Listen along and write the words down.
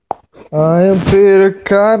I am Peter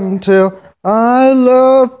Cottontail. I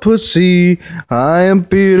love pussy. I am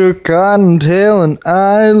Peter Cottontail and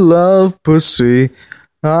I love pussy.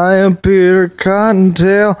 I am Peter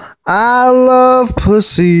Cottontail. I love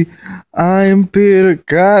pussy. I am Peter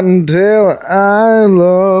Cottontail. I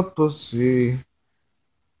love pussy.